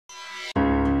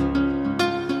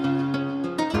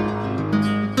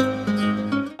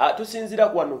tusinzira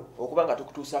kwano okubanga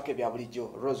tukutuusako ebya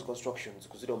bulijjo Rose Constructions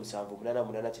ku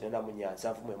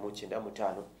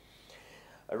 0788897995.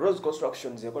 Rose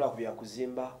Constructions ekola ku bya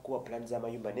kuzimba kuba plan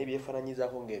z'amayumba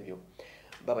n'ebyefaananyizaako ng'ebyo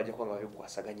baba bajja kuba nga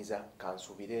babikwasaganyiza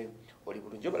kansubire oli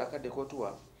bulungi obalakadde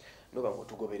kootuwa noba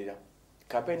ng'otugoberera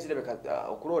campaigns zirabeka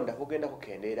okulonda kugenda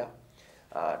kukendeera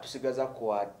tusigaza ku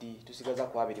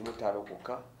 25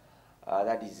 kwokka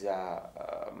that is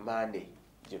Monday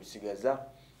gye tusigaza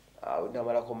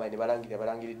namalako mani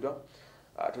balangiriddwa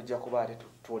tujja kuba ate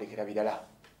twolekera birala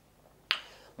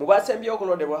mu basembyewo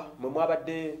okulondebwa mwe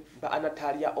mwabadde ba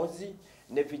Anatalia Ozzie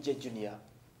ne VJ Junior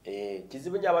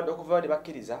kizibu nnyo abantu okuva ne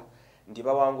bakkiriza nti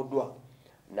bawanguddwa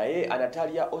naye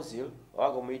Anatalia Ozzie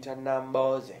waga omuyita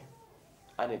Namboze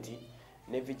Aneti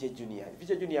ne VJ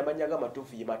Junior amanya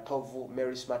gamatuufu ye Matovu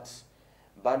Mary Smarts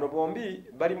bano bombi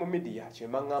bali mu media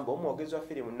kyema ngamba omwogezi wa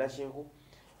firimu Nakinku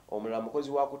omulala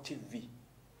mukozi wa ku TV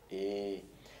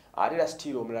Adela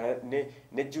still omulala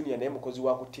ne Junior naye mukozi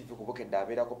wa ku TV kubokedde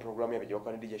abeerako programu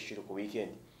yabajjawakana DJ Shiru ku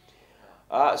weekend.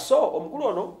 So omukulu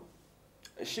ono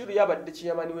Shiru yabadde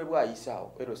kiyamani we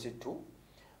bwayisaawo Erosetu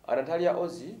Anatalia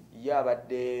Ozzie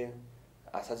yabadde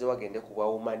asaze wagende ku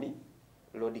bwawumani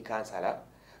Lord Councillor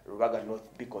Rubaga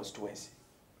North B Constituency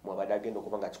mwabadde agenda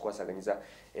okuba nga kikwasaganyiza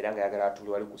era nga yagala atuli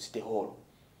wali ku City Hall.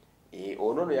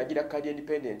 Ono yagira kadi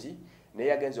independent naye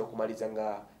yagenze okumaliza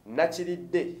nga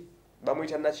nakiridde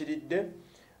bamuyita nakiridde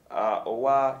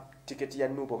owa tiketi ya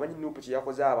Nupo manyi Nupo kye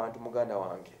yakoze abantu muganda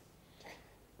wange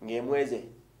ng'emweze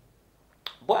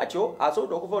bwatyo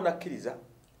asobola okuva nakkiriza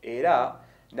era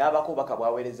n'abako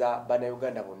bakabwaweereza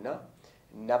bannayuganda bonna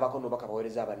n'abako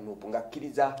bakabwaweereza abanupu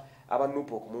ngakkiriza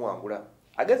abanupu okumuwangula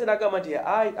agenze n'agamba nti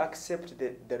I accept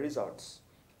the results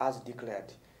as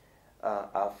declared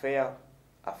a fair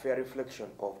reflection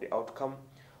of the outcome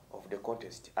of the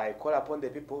contest. I call upon the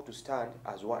people to stand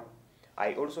as one.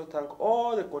 I also thank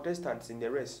all the contestants in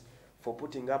the race for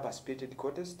putting up a spirited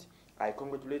contest. I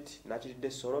congratulate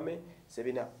Nachide Sorome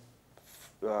Sebina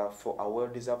for a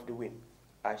well-deserved win.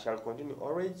 I shall continue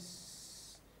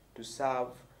always to serve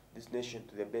this nation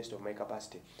to the best of my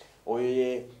capacity.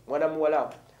 Oye mwana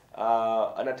muwala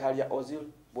Anatalia Ozzie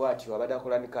bwati abadde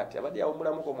akola nikati abadde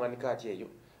yawumulamuko mwanikati eyo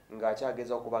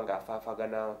ng'akyageza okuba nga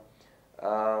afaafagana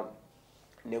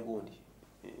ne gundi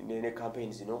ne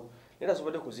campaigns zino nera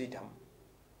sobodde kuziitamu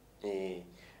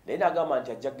naye n'agamba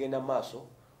nti ajja kugenda mu maaso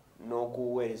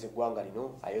n'okuweereza eggwanga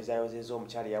lino ayozayozeza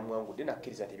omukyala yamwangudde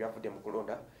nakkiriza nti ebyavudde mu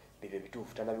kulonda bibyo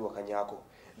bituufu tanabiwakanyaako.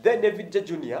 Then ne VJ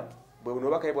Junior bwe buno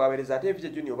obubaka bwaweereza ate VJ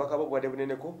Junior obubaka bwe bwadde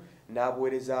buneneko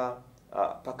n'abuweereza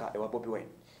paka ewa Bobi Wine.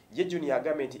 Ye Junior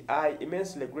agambye nti I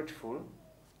immensely grateful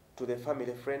to the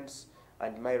family, friends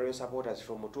and my royal supporters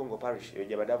from Mutungo Parish,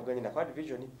 Jabadavuganya Nakwa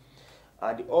Division,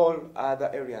 and all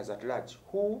other areas at large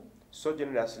who so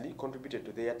generously contributed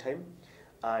to their time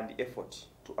and effort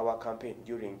to our campaign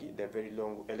during the very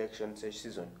long election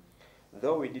season.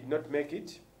 Though we did not make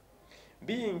it,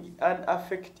 being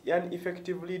an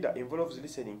effective leader involves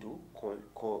listening to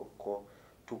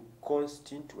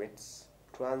constituents,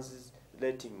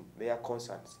 translating their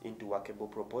concerns into workable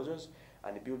proposals,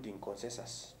 and building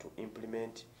consensus to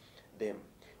implement them,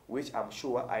 which I'm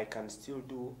sure I can still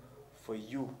do for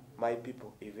you, my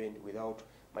people, even without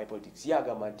my politics.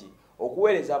 Yagamba nti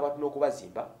okuweereza abantu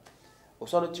n'okubazimba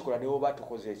osobola okukikola ne bw'oba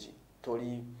tukoze ki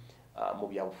toli mu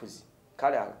byabufuzi.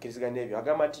 Kale akkiriziganya n'ebyo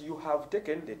agamba nti you have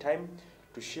taken the time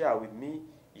to share with me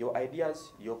your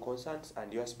ideas, your concerns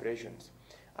and your aspirations,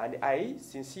 and I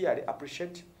sincerely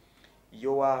appreciate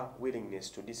your willingness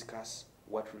to discuss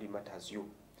what really matters you.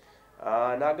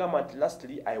 Nagamba nti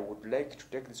lastly, I would like to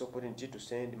take this opportunity to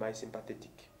send my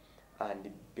sympathetic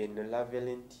and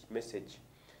benevolent message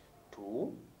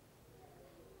to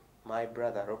my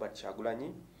brother Robert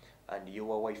Chagulanyi and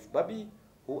your wife Babi,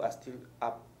 who are still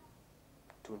up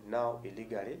to now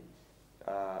illegally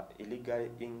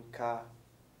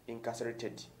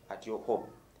incarcerated at your home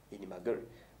in Magere.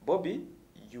 Bobby,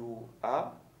 you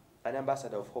are an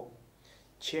ambassador of hope,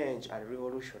 change and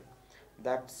revolution,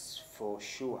 that's for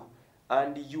sure,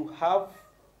 and you have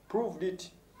proved it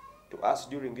to us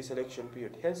during this election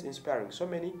period, hence inspiring so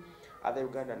many other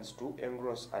Ugandans to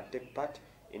engross and take part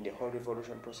in the whole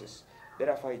revolution process.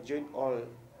 Therefore, I join all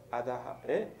other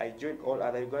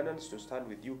Ugandans to stand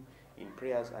with you in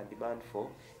prayers and demand for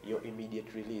your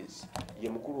immediate release. Ye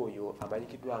mukulu oyo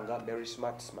amanyikiddwa nga Mary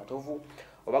Smarts Matovu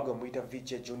obaga muyita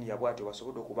VJ Junior bwati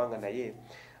wasobodde okubanga naye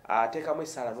ateekamu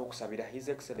essaala n'okusabira His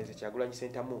Excellency Kyagulanyi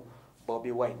Ssentamu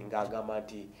Bobi Wine ng'agamba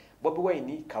nti Bobi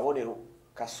Wine kabonero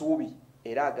kasuubi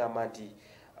era agamba nti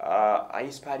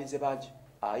ainspirize bangi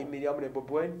ayimirira mu ne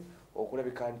Bobi Wine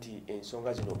okulabika nti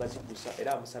ensonga zino bazigusa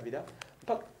era amusabira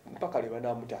mpaka lwe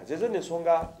banaamuta. Zezo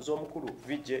n'ensonga z'omukulu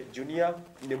Vijje Junior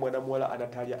ne mwana muwala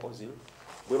Anatalia Ozzie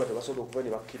bwe bato basobola okuva ne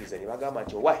bakkiriza ne bagamba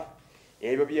nti owaye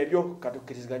ebyo byebyo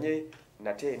katukkiriziganye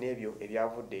nate n'ebyo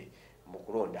ebyavudde mu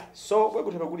kulonda. So bwe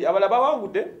gutebe guli abala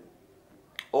bawangudde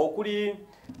okuli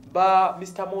ba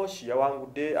Mr. Moshi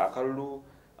yawangudde akalulu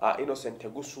Innocent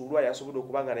Gusulwa yasobodde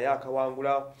okubanga naye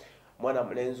akawangula mwana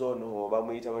mulenzi ono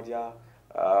bamuyita batya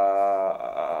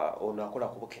ono akola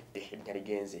kubukedde erinnya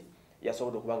ligenze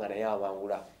yasobodde okubanga naye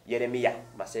awangula Yeremiya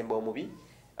Masembe omubi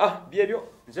byebyo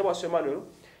nze bwa Emmanuel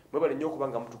mwe bali nnyo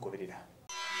okubanga mutugoberera.